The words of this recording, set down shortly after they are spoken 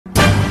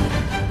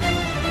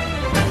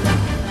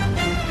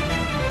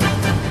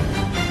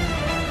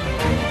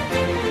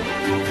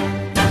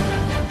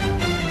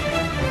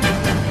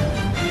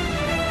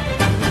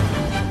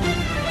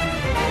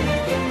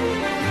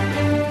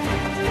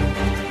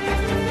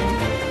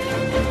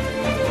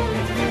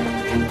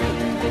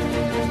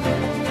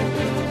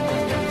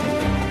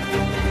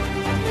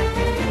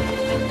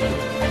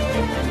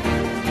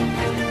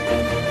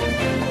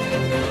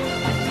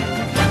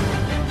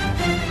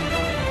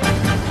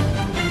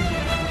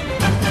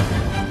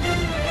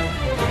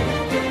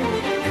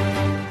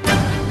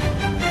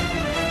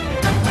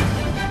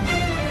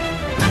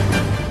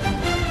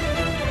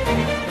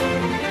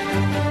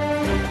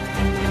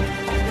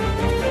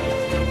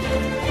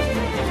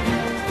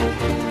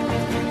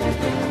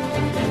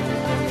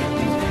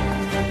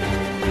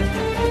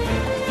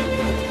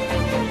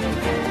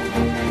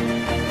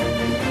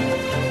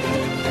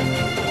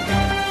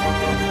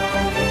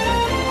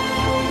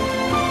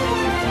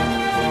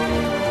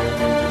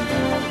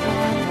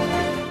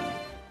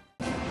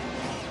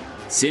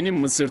Senin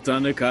Mısır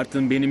Tanrı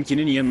kartın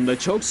benimkinin yanında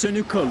çok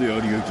sönük kalıyor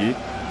Yugi.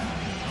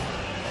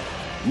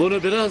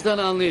 Bunu birazdan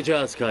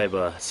anlayacağız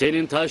Kaiba.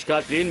 Senin taş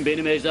kalpliğin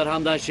benim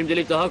ejderhamdan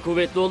şimdilik daha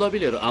kuvvetli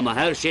olabilir ama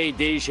her şey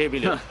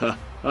değişebilir.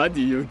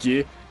 Hadi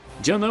Yugi.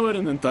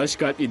 Canavarının taş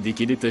kalpli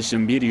dikili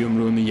taşın bir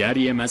yumruğunu yer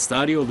yemez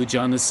tarih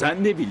olacağını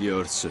sen de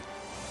biliyorsun.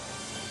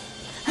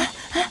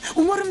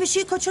 Umarım bir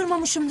şey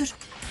kaçırmamışımdır.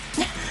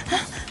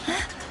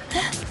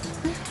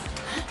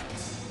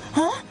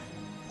 Ha?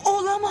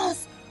 Olamaz.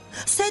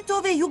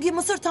 Seto ve Yugi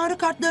Mısır Tanrı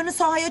kartlarını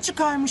sahaya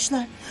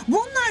çıkarmışlar.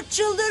 Bunlar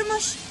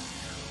çıldırmış.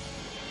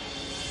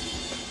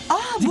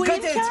 Bu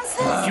Dikkat et.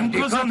 imkansız.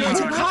 Kim kazanıyor?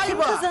 Kim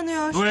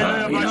kazanıyor?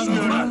 Duello'ya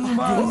başlıyorlar.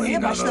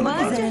 Duello'ya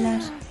başlamak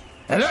üzereler.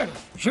 Evet,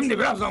 şimdi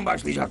birazdan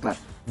başlayacaklar.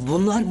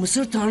 Bunlar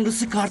Mısır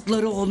Tanrısı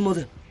kartları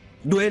olmalı.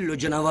 Düello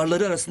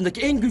canavarları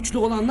arasındaki en güçlü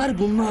olanlar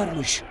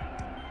bunlarmış.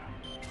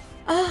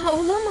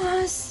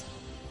 Olamaz.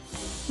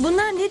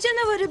 Bunlar ne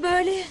canavarı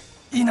böyle?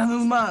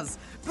 İnanılmaz.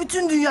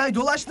 Bütün dünyayı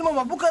dolaştım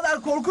ama bu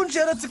kadar korkunç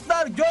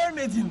yaratıklar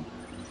görmedim.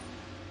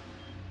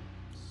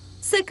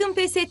 Sakın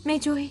pes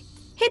etme Joey.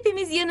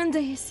 Hepimiz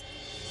yanındayız.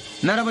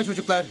 Merhaba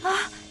çocuklar.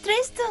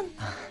 Tristan.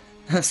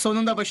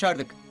 Sonunda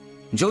başardık.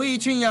 Joey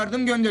için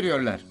yardım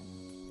gönderiyorlar.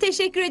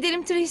 Teşekkür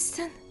ederim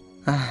Tristan.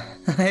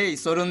 Hey,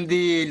 sorun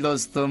değil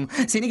dostum.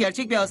 Seni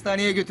gerçek bir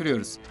hastaneye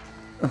götürüyoruz.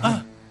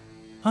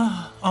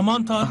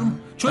 Aman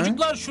tanrım.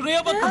 Çocuklar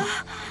şuraya bakın.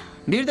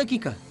 Bir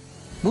dakika.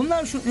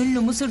 Bunlar şu ünlü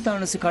Mısır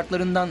Tanrısı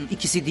kartlarından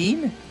ikisi değil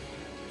mi?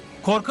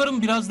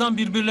 Korkarım birazdan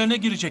birbirlerine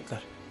girecekler.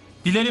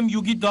 Dilerim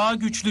Yugi daha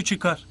güçlü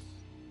çıkar.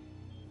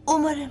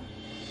 Umarım.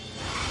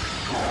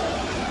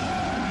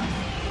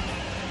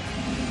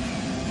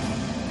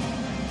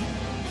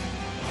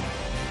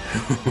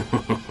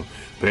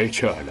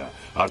 Pekala.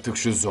 Artık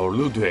şu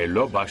zorlu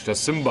düello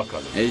başlasın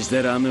bakalım.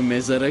 Ejderhanı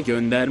mezara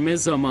gönderme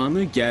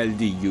zamanı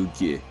geldi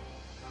Yugi.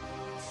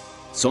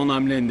 Son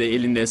hamlende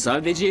elinde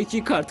sadece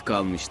 2 kart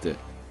kalmıştı.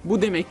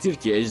 Bu demektir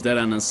ki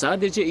ejderhanın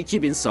sadece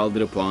 2000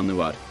 saldırı puanı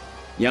var.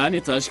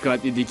 Yani taş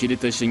kalpli dikili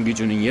taşın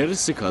gücünün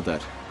yarısı kadar.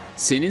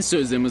 Senin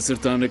sözde Mısır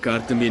Tanrı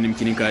kartın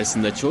benimkinin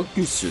karşısında çok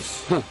güçsüz.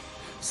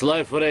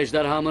 Slifer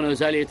ejderhamın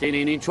özel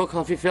yeteneğini çok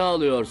hafife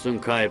alıyorsun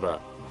Kaiba.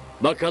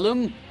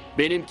 Bakalım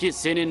benimki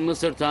senin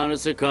Mısır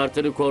Tanrısı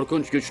kartını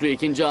korkunç güçlü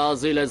ikinci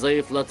ağzıyla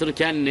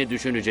zayıflatırken ne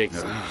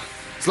düşüneceksin?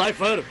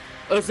 Slifer,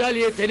 özel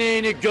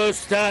yeteneğini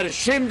göster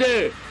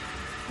şimdi.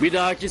 Bir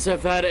dahaki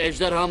sefer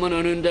ejderhamın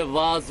önünde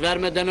vaaz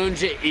vermeden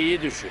önce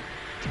iyi düşün.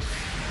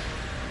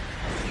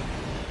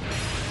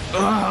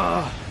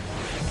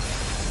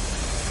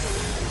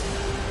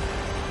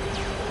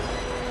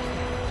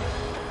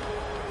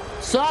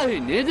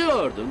 Sahi ne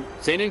diyordun?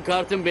 Senin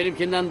kartın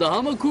benimkinden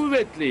daha mı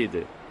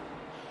kuvvetliydi?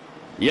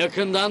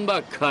 Yakından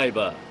bak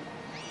Kaiba.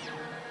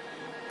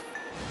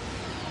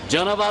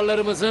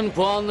 Canavarlarımızın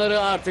puanları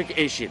artık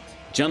eşit.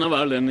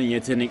 Canavarlarının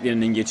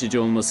yeteneklerinin geçici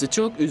olması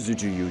çok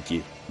üzücü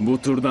Yugi.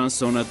 Bu turdan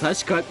sonra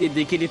taş kalpli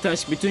dikili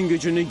taş bütün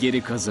gücünü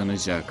geri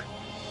kazanacak.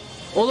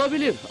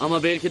 Olabilir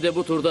ama belki de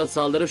bu turda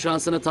saldırı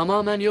şansını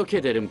tamamen yok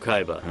ederim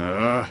Kaiba.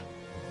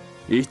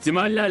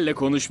 İhtimallerle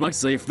konuşmak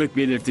zayıflık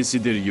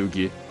belirtisidir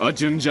Yugi.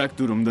 Acınacak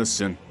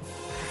durumdasın.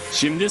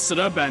 Şimdi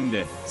sıra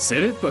bende.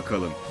 Seyret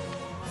bakalım.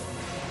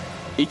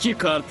 2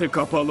 kartı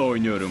kapalı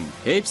oynuyorum.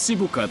 Hepsi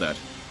bu kadar.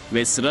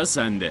 Ve sıra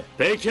sende.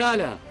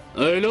 Pekala,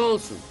 öyle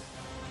olsun.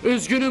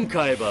 Üzgünüm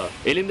Kaiba.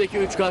 Elimdeki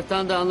 3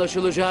 karttan da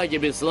anlaşılacağı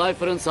gibi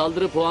Slifer'ın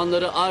saldırı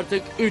puanları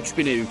artık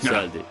 3000'e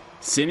yükseldi.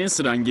 Senin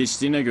sıran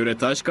geçtiğine göre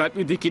taş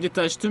kalpli dikili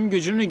taş tüm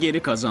gücünü geri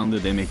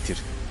kazandı demektir.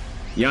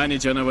 Yani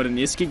canavarın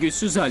eski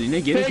güçsüz haline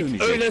geri Pek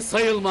dönecek. öyle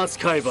sayılmaz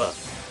Kaiba.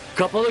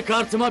 Kapalı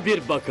kartıma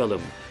bir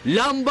bakalım.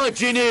 Lamba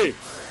cini!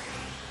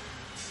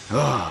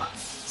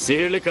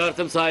 Sihirli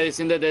kartım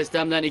sayesinde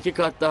destemden 2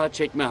 kart daha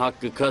çekme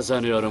hakkı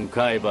kazanıyorum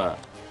Kaiba.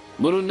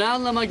 Bunun ne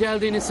anlama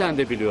geldiğini sen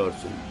de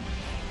biliyorsun.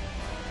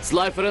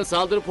 Slifer'ın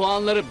saldırı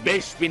puanları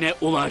 5000'e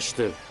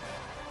ulaştı.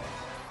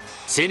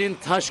 Senin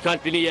taş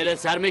kalbini yere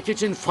sermek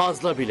için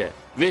fazla bile.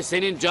 Ve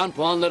senin can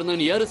puanlarının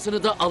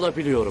yarısını da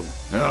alabiliyorum.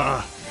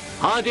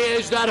 Hadi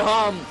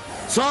ejderham,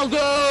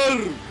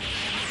 saldır!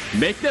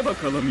 Bekle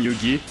bakalım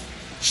Yugi.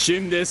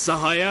 Şimdi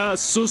sahaya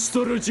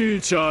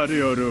susturucuyu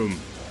çağırıyorum.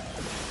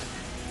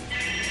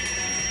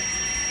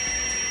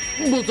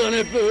 Bu da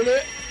ne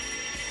böyle?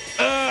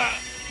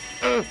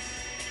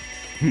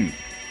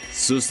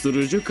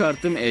 Susturucu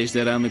kartım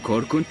ejderhanı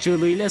korkunç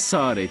çığlığıyla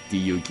sağır etti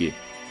Yugi.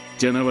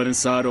 Canavarın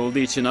sağır olduğu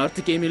için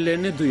artık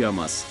emirlerini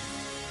duyamaz.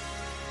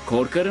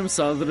 Korkarım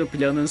saldırı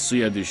planın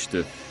suya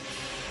düştü.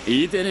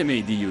 İyi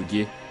denemeydi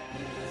Yugi.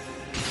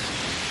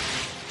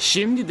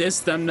 Şimdi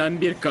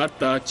destemden bir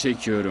kart daha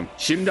çekiyorum.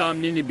 Şimdi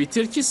hamleni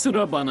bitir ki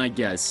sıra bana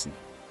gelsin.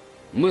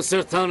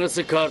 Mısır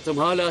Tanrısı kartım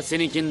hala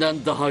seninkinden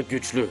daha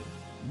güçlü.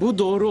 Bu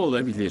doğru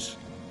olabilir.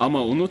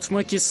 Ama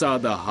unutma ki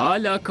sağda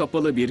hala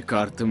kapalı bir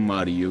kartım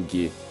var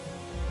Yugi.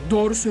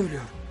 Doğru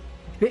söylüyor.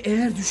 Ve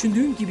eğer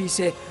düşündüğüm gibi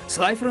ise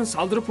Slifer'ın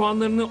saldırı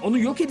puanlarını onu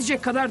yok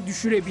edecek kadar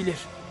düşürebilir.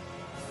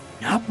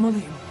 Ne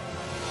yapmalıyım?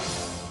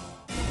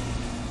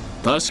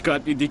 Taş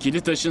kalpli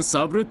dikili taşın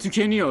sabrı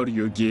tükeniyor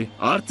Yugi.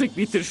 Artık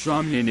bitir şu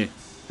hamleni.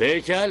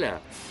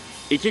 Pekala.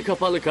 2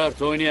 kapalı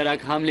kart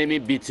oynayarak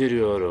hamlemi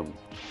bitiriyorum.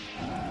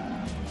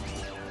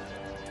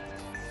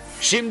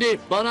 Şimdi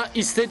bana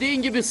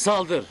istediğin gibi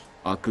saldır.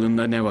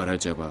 Aklında ne var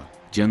acaba?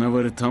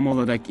 Canavarı tam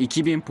olarak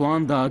 2000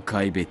 puan daha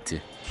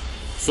kaybetti.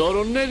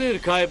 Sorun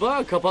nedir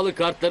Kaiba? Kapalı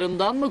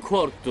kartlarından mı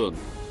korktun?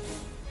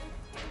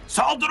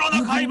 Saldır ona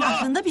Yugi'nin Kaiba.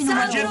 aklında bir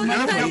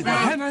numara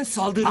var. Hemen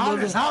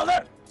saldırmalı.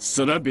 Saldır.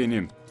 Sıra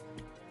benim.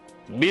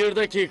 1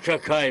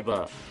 dakika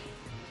Kaiba.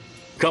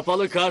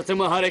 Kapalı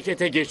kartımı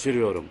harekete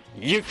geçiriyorum.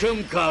 Yıkım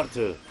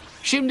kartı.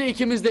 Şimdi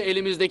ikimiz de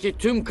elimizdeki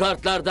tüm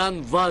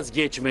kartlardan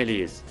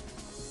vazgeçmeliyiz.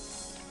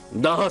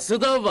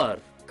 Dahası da var.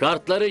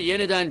 Kartları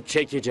yeniden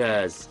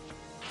çekeceğiz.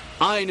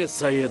 Aynı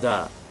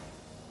sayıda.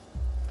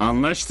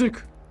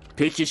 Anlaştık.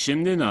 Peki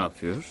şimdi ne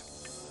yapıyor?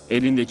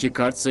 Elindeki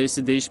kart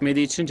sayısı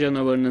değişmediği için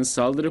canavarının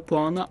saldırı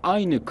puanı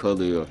aynı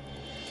kalıyor.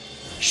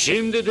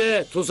 Şimdi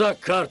de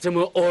tuzak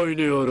kartımı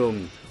oynuyorum.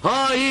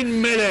 Hain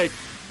melek.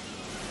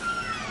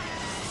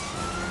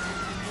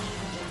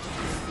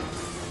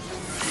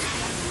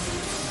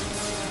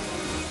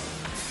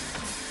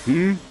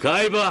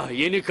 Kaiba,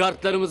 yeni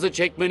kartlarımızı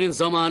çekmenin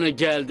zamanı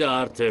geldi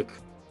artık.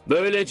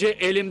 Böylece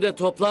elimde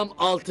toplam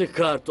 6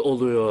 kart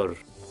oluyor.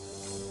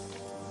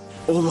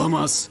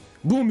 Olamaz.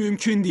 Bu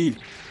mümkün değil.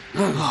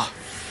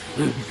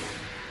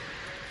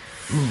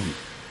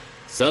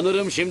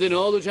 Sanırım şimdi ne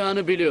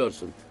olacağını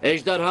biliyorsun.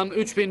 Ejderham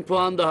 3000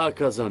 puan daha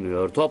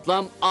kazanıyor.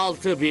 Toplam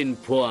 6000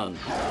 puan.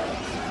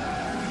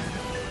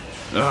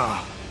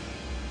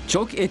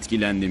 Çok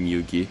etkilendim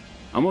Yugi.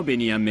 Ama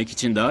beni yenmek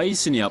için daha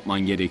iyisini yapman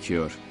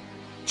gerekiyor.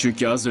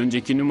 Çünkü az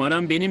önceki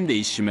numaram benim de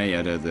işime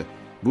yaradı.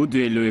 Bu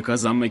düelloyu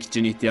kazanmak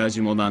için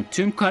ihtiyacım olan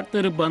tüm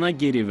kartları bana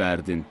geri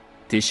verdin.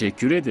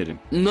 Teşekkür ederim.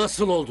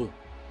 Nasıl oldu?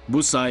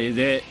 Bu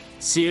sayede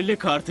sihirli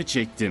kartı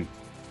çektim.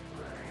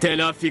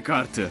 Telafi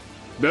kartı.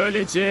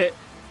 Böylece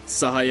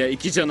sahaya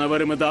 2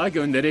 canavarımı daha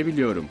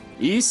gönderebiliyorum.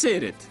 İyi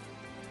seyret.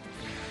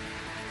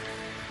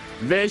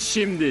 Ve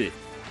şimdi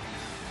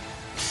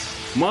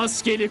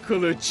maskeli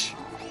kılıç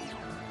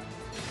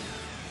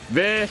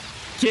ve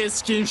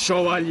keskin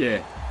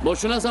şövalye.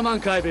 Boşuna zaman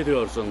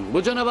kaybediyorsun.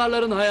 Bu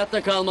canavarların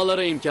hayatta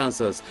kalmaları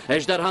imkansız.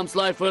 Ejderham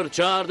Slifer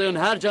çağırdığın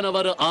her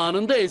canavarı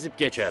anında ezip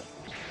geçer.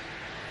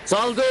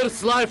 Saldır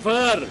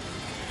Slifer!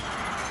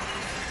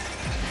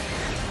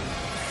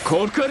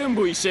 Korkarım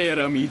bu işe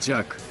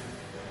yaramayacak.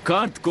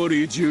 Kart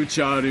koruyucuyu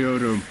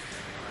çağırıyorum.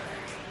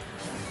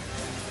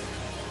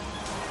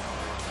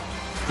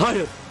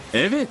 Hayır.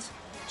 Evet.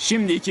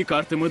 Şimdi 2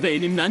 kartımı da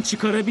elimden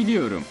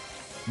çıkarabiliyorum.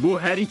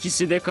 Bu her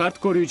ikisi de kart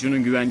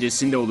koruyucunun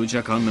güvencesinde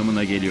olacak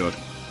anlamına geliyor.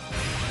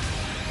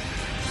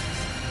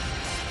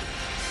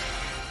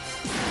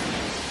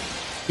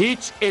 Hiç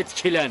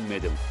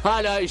etkilenmedim.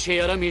 Hala işe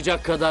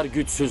yaramayacak kadar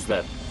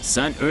güçsüzler.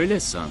 Sen öyle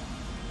san.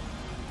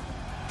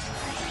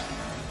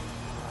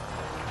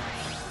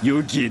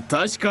 Yugi,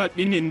 taş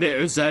kalplinin de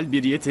özel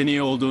bir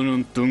yeteneği olduğunu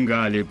unuttun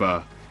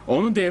galiba.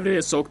 Onu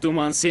devreye soktuğum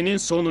an senin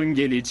sonun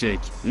gelecek.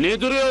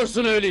 Ne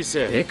duruyorsun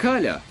öyleyse?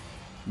 Pekala.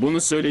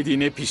 Bunu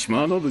söylediğine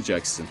pişman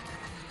olacaksın.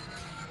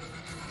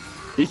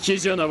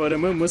 2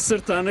 canavarımı Mısır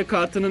Tanrı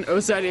kartının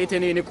özel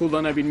yeteneğini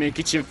kullanabilmek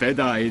için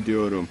feda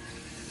ediyorum.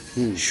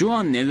 Şu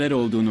an neler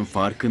olduğunun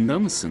farkında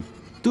mısın?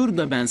 Dur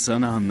da ben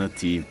sana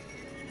anlatayım.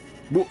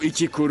 Bu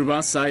 2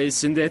 kurban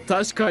sayesinde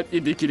taş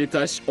kalpli dikili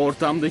taş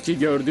ortamdaki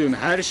gördüğüm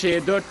her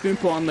şeye 4000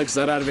 puanlık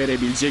zarar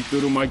verebilecek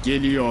duruma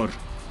geliyor.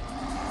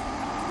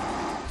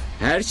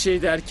 Her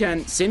şey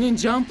derken senin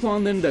can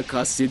puanlarını da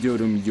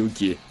kastediyorum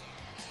Yugi.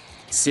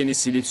 Seni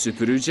silip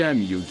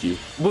süpüreceğim Yugi.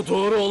 Bu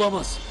doğru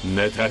olamaz.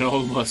 Neden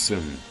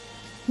olmasın?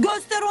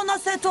 Göster ona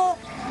Seto.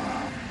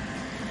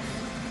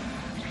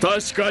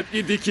 Taş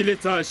kalpli dikili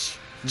taş.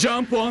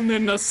 Can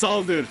puanlarına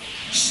saldır.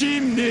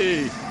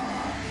 Şimdi.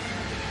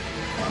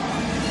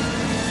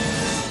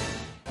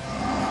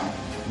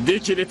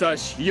 Dikili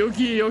taş,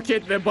 Yugi'yi yok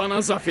et ve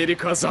bana zaferi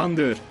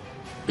kazandır.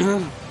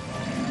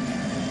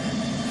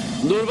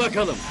 Dur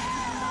bakalım.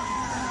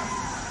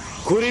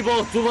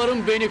 Kuribo,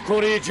 duvarım beni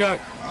koruyacak.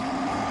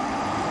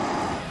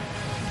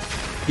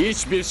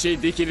 Hiçbir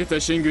şey dikili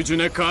taşın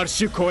gücüne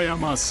karşı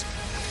koyamaz.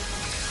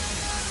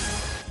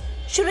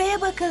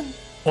 Şuraya bakın.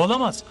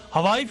 Olamaz.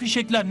 Havai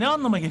fişekler ne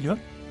anlama geliyor?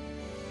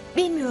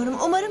 Bilmiyorum.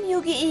 Umarım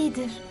Yugi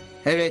iyidir.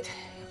 Evet,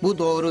 bu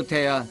doğru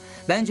Thea.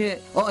 Bence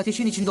o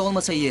ateşin içinde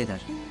olmasa iyi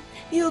eder.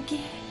 Yugi.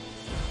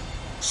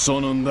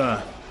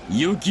 Sonunda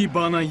Yugi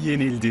bana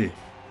yenildi.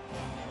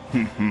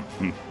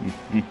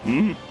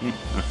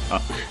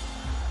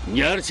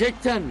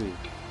 Gerçekten mi?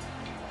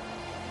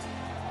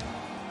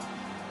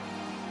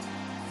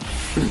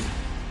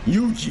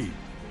 Yugi,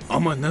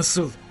 ama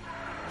nasıl?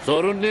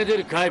 Sorun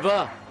nedir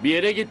Kaiba? Bir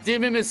yere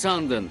gittiğimi mi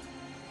sandın?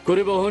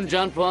 Kuribo'nun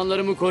can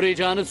puanlarımı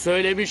koruyacağını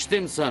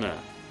söylemiştim sana.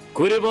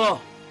 Kuribo,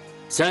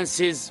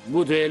 sensiz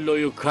bu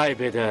düelloyu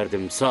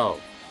kaybederdim, sağ ol.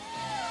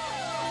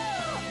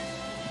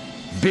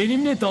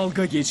 Benimle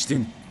dalga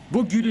geçtin.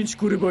 Bu gülünç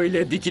Kuribo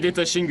ile dikili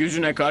taşın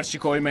gücüne karşı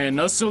koymaya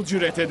nasıl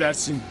cüret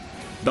edersin?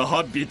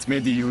 Daha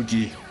bitmedi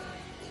Yugi.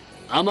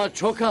 ama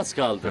çok az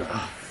kaldı.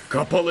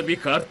 Kapalı bir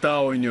kart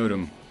daha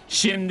oynuyorum.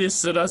 Şimdi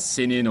sıra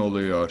senin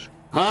oluyor.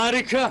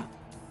 Harika.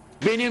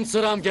 Benim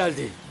sıram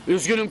geldi.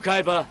 Üzgünüm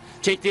Kaiba.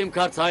 Çektiğim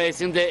kart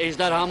sayesinde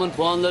ejderhamın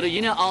puanları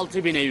yine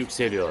 6000'e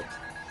yükseliyor.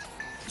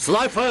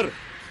 Slifer,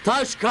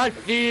 taş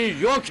kalpliği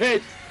yok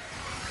et.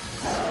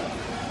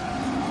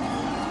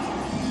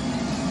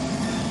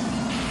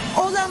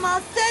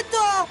 Olamaz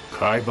Seto.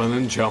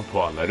 Kaiba'nın can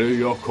puanları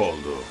yok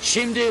oldu.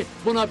 Şimdi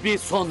buna bir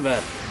son ver.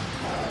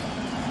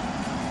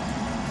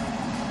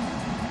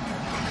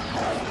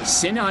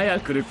 Seni hayal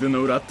kırıklığına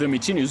uğrattığım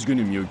için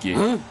üzgünüm Yugi.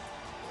 Hı?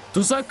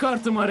 Tuzak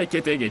kartımı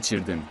harekete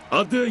geçirdin.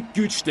 Adı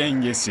güç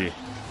dengesi.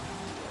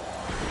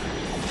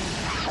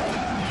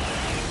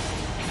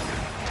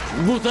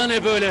 Bu da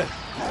ne böyle?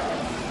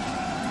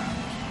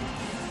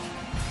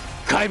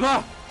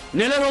 Kaiba,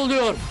 neler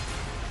oluyor?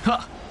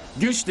 Ha!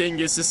 Güç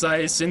dengesi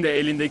sayesinde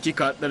elindeki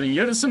kartların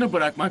yarısını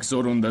bırakmak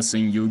zorundasın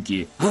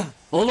Yugi.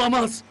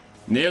 Olamaz.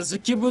 Ne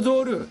yazık ki bu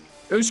doğru.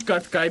 3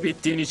 kart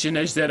kaybettiğin için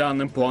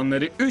ejderhanın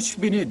puanları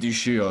 3000'e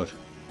düşüyor.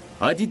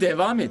 Hadi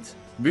devam et.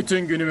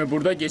 Bütün günümü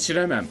burada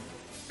geçiremem.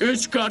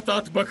 3 kart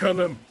at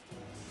bakalım.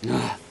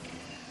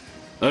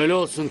 Öyle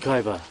olsun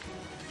Kaiba.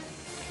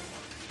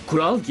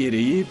 Kural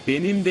gereği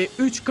benim de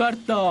 3 kart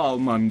daha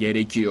almam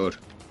gerekiyor.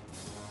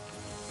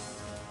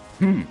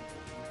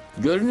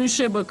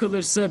 Görünüşe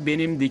bakılırsa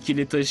benim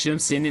dikili taşım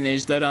senin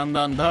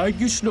ejderhandan daha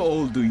güçlü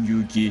oldu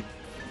Yugi.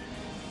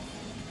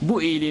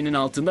 Bu iyiliğinin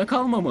altında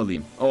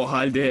kalmamalıyım. O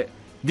halde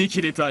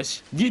dikili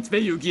taş, git ve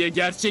Yugi'ye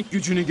gerçek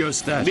gücünü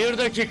göster. Bir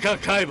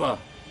dakika Kaiba.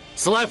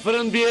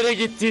 Slifer'ın bir yere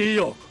gittiği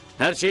yok.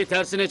 Her şeyi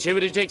tersine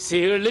çevirecek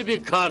sihirli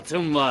bir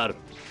kartım var.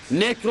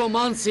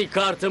 Nekromansi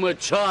kartımı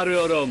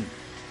çağırıyorum.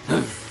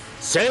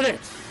 Seyret.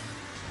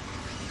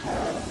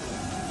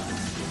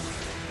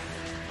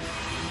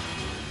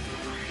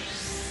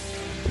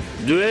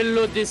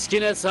 Düello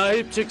diskine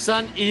sahip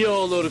çıksan iyi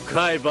olur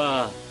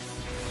Kaiba.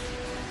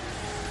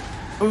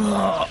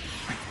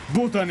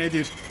 Bu da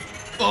nedir?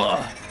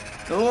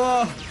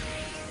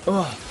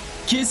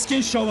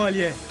 Keskin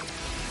şövalye.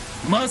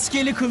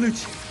 Maskeli kılıç.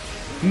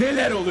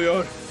 Neler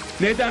oluyor?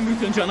 Neden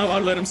bütün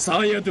canavarlarım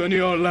sahaya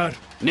dönüyorlar?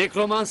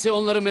 Nekromansi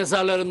onları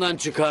mezarlarından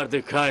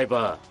çıkardı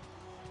Kaiba.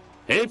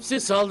 Hepsi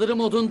saldırı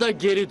modunda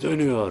geri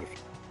dönüyor.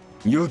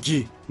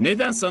 Yugi,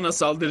 neden sana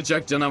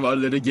saldıracak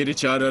canavarları geri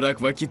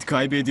çağırarak vakit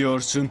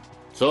kaybediyorsun?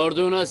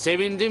 Sorduğuna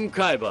sevindim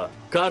Kaiba.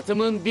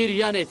 Kartımın bir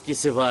yan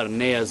etkisi var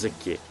ne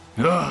yazık ki.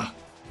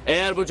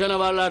 Eğer bu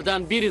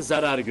canavarlardan biri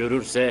zarar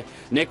görürse,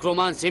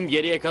 Nekromansim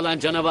geriye kalan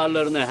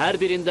canavarlarını her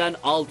birinden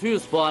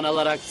 600 puan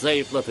alarak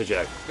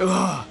zayıflatacak.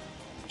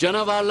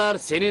 Canavarlar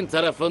senin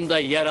tarafında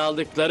yer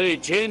aldıkları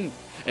için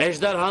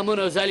ejderhamın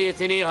özel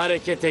yeteneği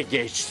harekete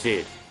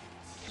geçti.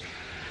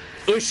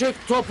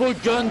 Işık topu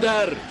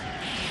gönder.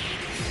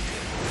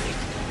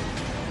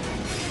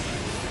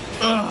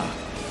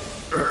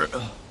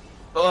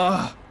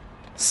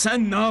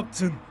 Sen ne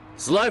yaptın?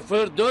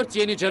 Slifer 4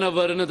 yeni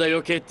canavarını da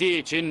yok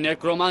ettiği için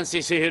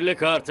nekromansi sihirli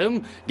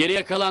kartım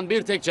geriye kalan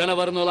bir tek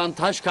canavarın olan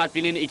taş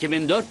kalplinin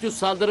 2400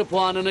 saldırı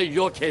puanını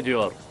yok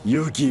ediyor.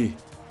 Yugi,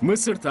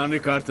 Mısır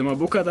Tanrı kartıma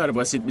bu kadar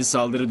basit bir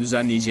saldırı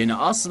düzenleyeceğini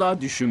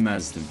asla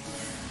düşünmezdim.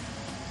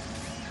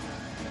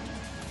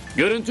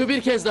 Görüntü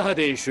bir kez daha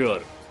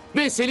değişiyor.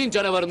 Ve senin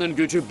canavarının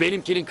gücü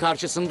benimkinin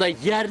karşısında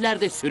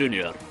yerlerde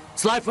sürünüyor.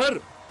 Slifer,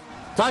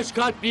 taş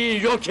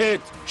kalpliği yok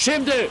et.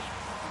 Şimdi.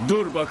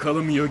 Dur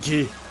bakalım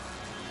Yugi.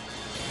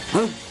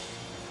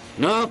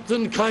 Ne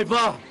yaptın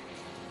Kaiba?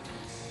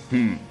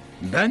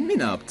 Ben mi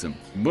ne yaptım?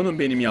 Bunun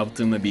benim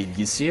yaptığımla bir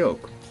ilgisi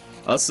yok.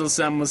 Asıl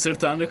sen Mısır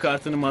Tanrı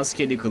kartını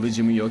maskeli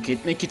kılıcımı yok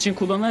etmek için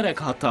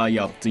kullanarak hata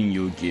yaptın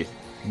Yugi.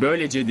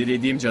 Böylece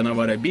dilediğim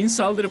canavara 1000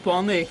 saldırı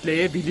puanı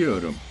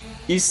ekleyebiliyorum.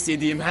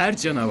 İstediğim her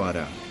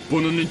canavara.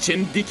 Bunun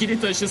için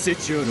dikili taşı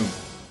seçiyorum.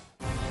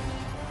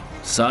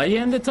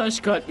 Sayende taş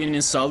kalplinin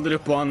saldırı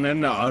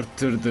puanlarını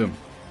arttırdım.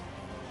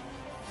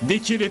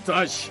 Dikili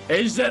taş,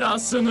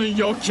 ejderhasını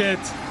yok et.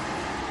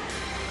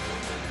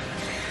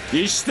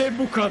 İşte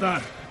bu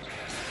kadar.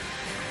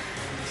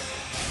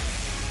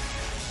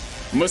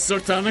 Mısır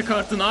Tanrı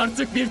kartın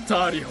artık bir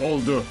tarih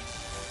oldu.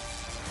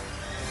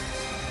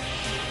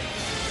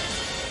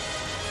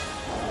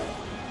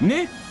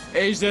 Ne?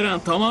 Ejderhan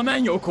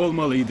tamamen yok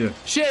olmalıydı.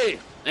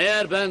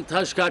 Eğer ben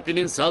taş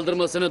kalplinin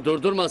saldırmasını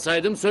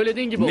durdurmasaydım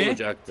söylediğin gibi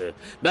olacaktı.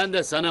 Ben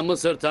de sana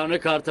Mısır Tanrı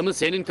kartımı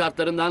senin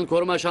kartlarından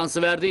koruma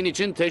şansı verdiğin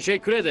için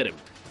teşekkür ederim.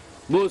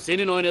 Bu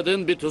senin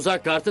oynadığın bir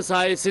tuzak kartı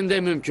sayesinde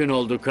mümkün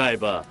oldu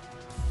Kaiba.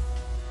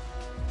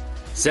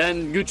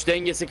 Sen güç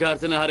dengesi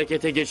kartını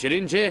harekete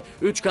geçirince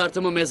 3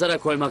 kartımı mezara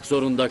koymak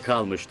zorunda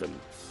kalmıştım.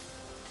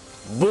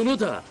 Bunu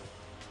da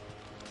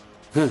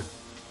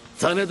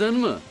tanıdın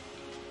mı?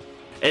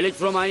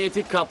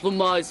 Elektromanyetik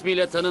kaplumbağa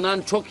ismiyle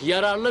tanınan çok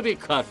yararlı bir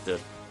karttır.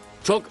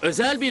 Çok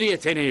özel bir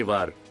yeteneği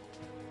var.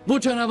 Bu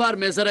canavar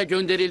mezara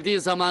gönderildiği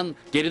zaman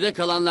geride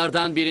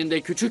kalanlardan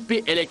birinde küçük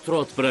bir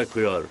elektrot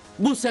bırakıyor.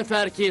 Bu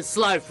seferki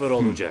Slifer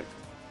olacak.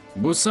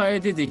 Bu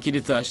sayede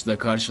Dikilitaş'la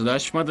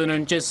karşılaşmadan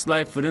önce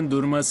Slifer'ın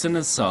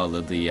durmasını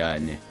sağladı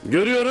yani.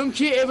 Görüyorum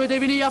ki ev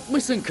ödevini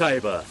yapmışsın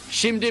Kaiba.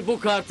 Şimdi bu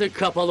kartı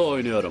kapalı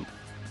oynuyorum.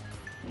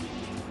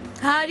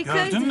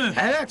 Harikaydı. Gördün mü?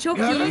 Evet. Çok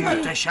gördün iyiydi. mü?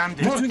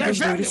 Muhteşemdi.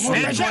 Muhteşem.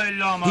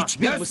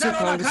 Hiçbir Göster Mısır ona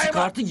Tanrısı Kaiba.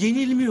 kartı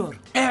yenilmiyor.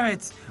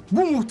 Evet.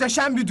 Bu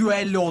muhteşem bir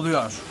düello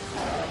oluyor.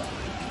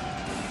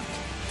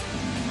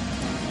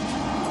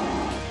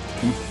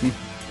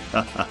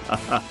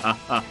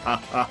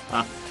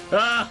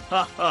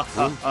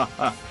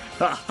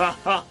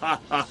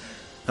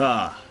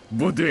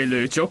 Bu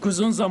düelloyu çok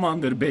uzun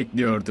zamandır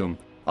bekliyordum.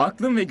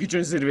 Aklım ve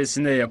gücün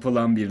zirvesinde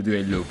yapılan bir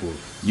düello bu.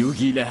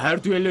 Yugi ile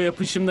her düello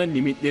yapışımda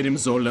limitlerim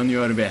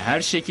zorlanıyor ve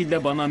her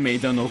şekilde bana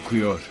meydan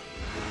okuyor.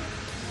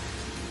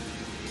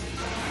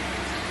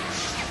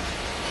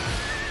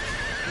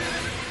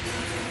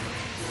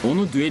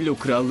 Onu düello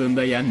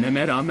krallığında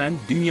yenmeme rağmen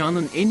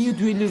dünyanın en iyi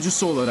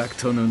düellocusu olarak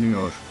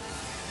tanınıyor.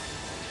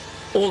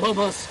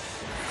 Olamaz.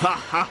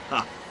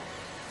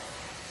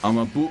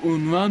 Ama bu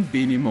unvan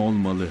benim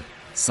olmalı.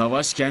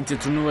 Savaş kenti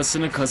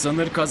turnuvasını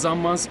kazanır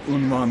kazanmaz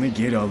unvanı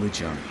geri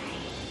alacağım.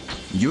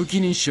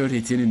 Yugi'nin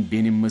şöhretinin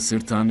benim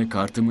Mısır Tanrı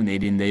kartımın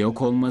elinde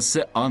yok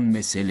olması an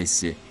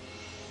meselesi.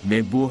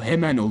 Ve bu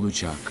hemen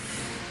olacak.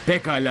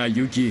 Pekala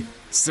Yugi,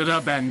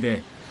 sıra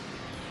bende.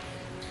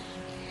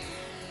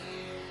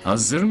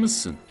 Hazır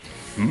mısın?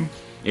 Hı?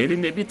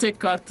 Elinde bir tek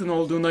kartın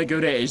olduğuna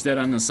göre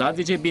ejderhanın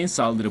sadece 1000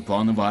 saldırı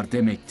puanı var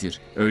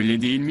demektir.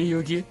 Öyle değil mi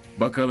Yugi?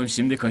 Bakalım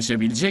şimdi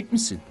kaçabilecek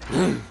misin?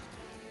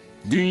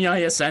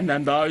 Dünyaya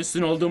senden daha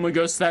üstün olduğumu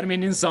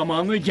göstermenin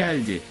zamanı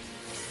geldi.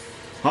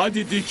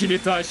 Hadi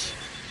Dikilitaş,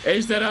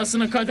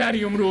 ejderhasını kader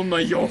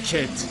yumruğunla yok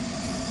et.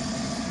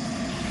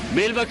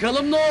 Bil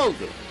bakalım ne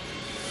oldu?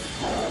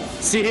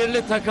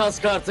 Sihirli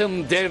takas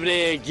kartım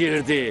devreye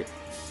girdi.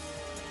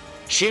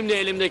 Şimdi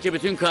elimdeki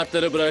bütün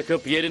kartları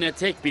bırakıp yerine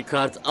tek bir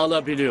kart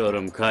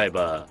alabiliyorum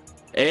Kaiba.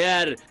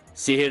 Eğer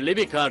sihirli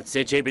bir kart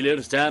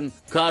seçebilirsem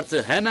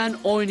kartı hemen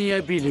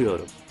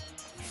oynayabiliyorum.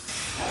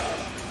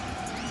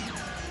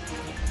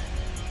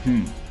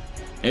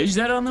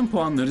 Ejderhanın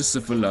puanları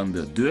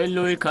sıfırlandı.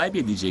 Düelloyu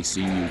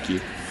kaybedeceksin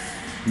Yugi.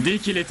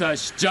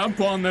 Dikilitaş, can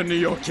puanlarını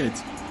yok et.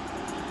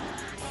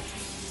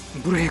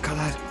 Buraya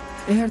kadar.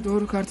 Eğer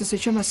doğru kartı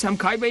seçemezsem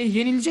Kaiba'ya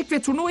yenilecek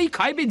ve turnuvayı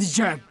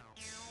kaybedeceğim.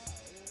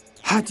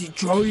 Hadi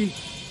Joey.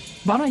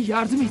 Bana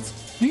yardım et.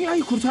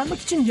 Dünyayı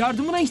kurtarmak için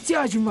yardımına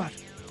ihtiyacım var.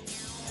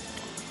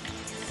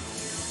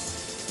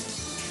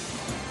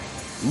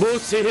 Bu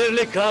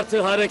sihirli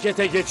kartı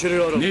harekete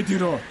geçiriyorum.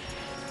 Nedir o?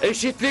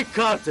 Eşitlik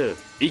kartı.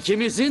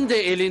 İkimizin de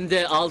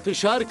elinde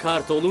 6'şar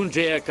kart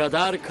oluncaya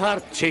kadar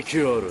kart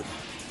çekiyoruz.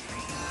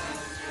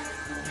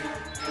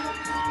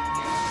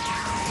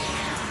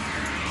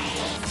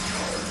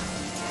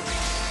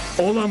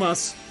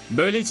 Olamaz.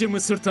 Böylece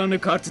Mısır Tanrı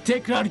kartı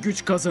tekrar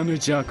güç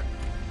kazanacak.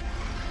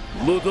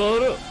 Bu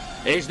doğru.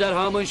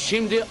 Ejderhamın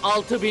şimdi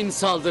 6000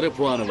 saldırı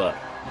puanı var.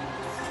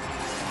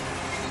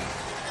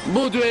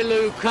 Bu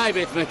düelloyu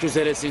kaybetmek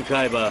üzeresin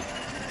Kaiba.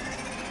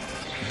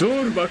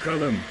 Dur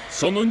bakalım.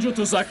 Sonuncu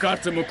tuzak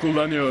kartımı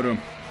kullanıyorum.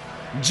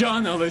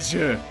 Can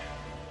alıcı.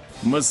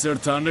 Mısır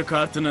Tanrı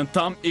kartının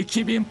tam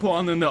 2000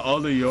 puanını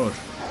alıyor.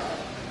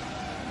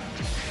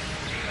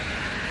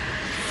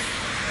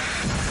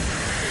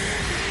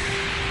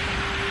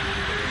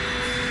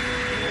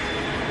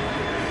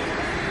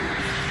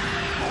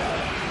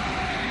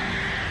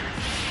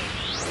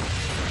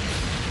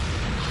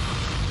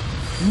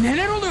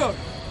 Neler oluyor?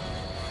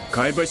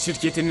 Kaiba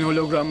şirketinin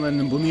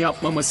hologramlarının bunu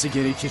yapmaması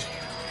gerekir.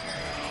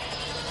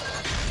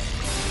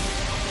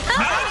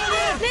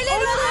 Neler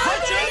oluyor?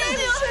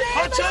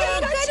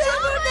 Kaçın! Kaçın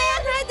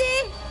buradan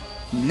hadi!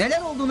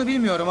 Neler olduğunu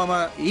bilmiyorum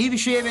ama iyi bir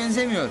şeye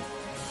benzemiyor.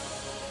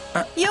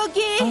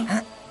 Yugi!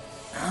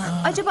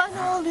 Acaba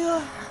ne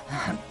oluyor?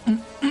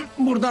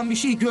 Buradan bir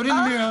şey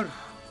görünmüyor.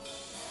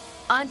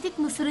 Antik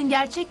Mısır'ın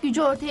gerçek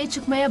gücü ortaya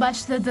çıkmaya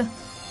başladı.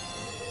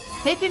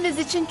 Hepimiz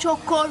için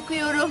çok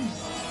korkuyorum.